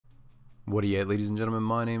What do you at, ladies and gentlemen?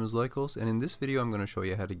 My name is Lycos, and in this video I'm going to show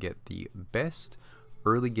you how to get the best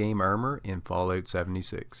early game armor in Fallout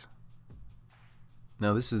 76.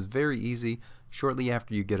 Now this is very easy. Shortly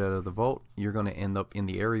after you get out of the vault, you're going to end up in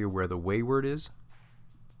the area where the wayward is.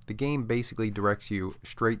 The game basically directs you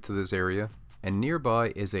straight to this area, and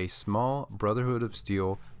nearby is a small Brotherhood of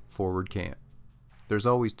Steel forward camp. There's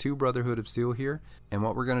always two Brotherhood of Steel here, and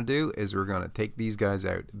what we're going to do is we're going to take these guys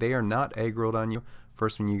out. They are not aggroed on you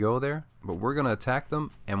first when you go there, but we're going to attack them,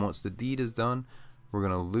 and once the deed is done, we're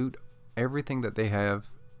going to loot everything that they have,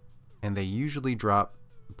 and they usually drop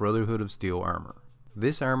Brotherhood of Steel armor.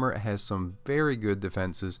 This armor has some very good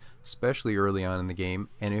defenses, especially early on in the game,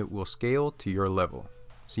 and it will scale to your level.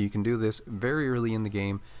 So you can do this very early in the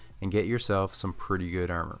game and get yourself some pretty good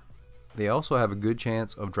armor. They also have a good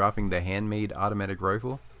chance of dropping the handmade automatic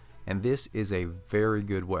rifle, and this is a very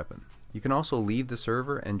good weapon. You can also leave the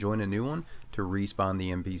server and join a new one to respawn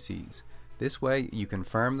the NPCs. This way you can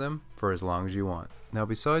farm them for as long as you want. Now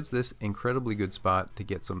besides this incredibly good spot to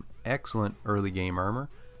get some excellent early game armor,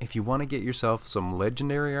 if you want to get yourself some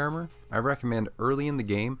legendary armor, I recommend early in the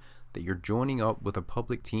game that you're joining up with a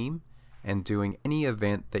public team and doing any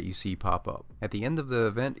event that you see pop up. At the end of the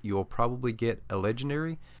event you'll probably get a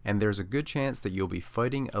legendary, and there's a good chance that you'll be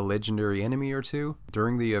fighting a legendary enemy or two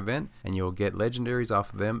during the event, and you'll get legendaries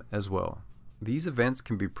off of them as well. These events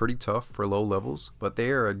can be pretty tough for low levels, but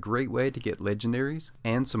they are a great way to get legendaries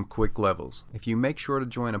and some quick levels. If you make sure to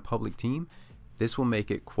join a public team, this will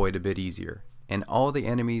make it quite a bit easier. And all the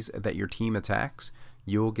enemies that your team attacks,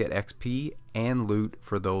 you'll get XP and loot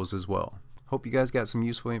for those as well. Hope you guys got some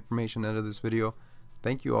useful information out of this video.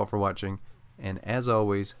 Thank you all for watching, and as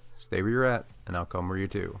always, stay where you're at, and I'll come where you're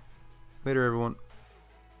to. Later everyone.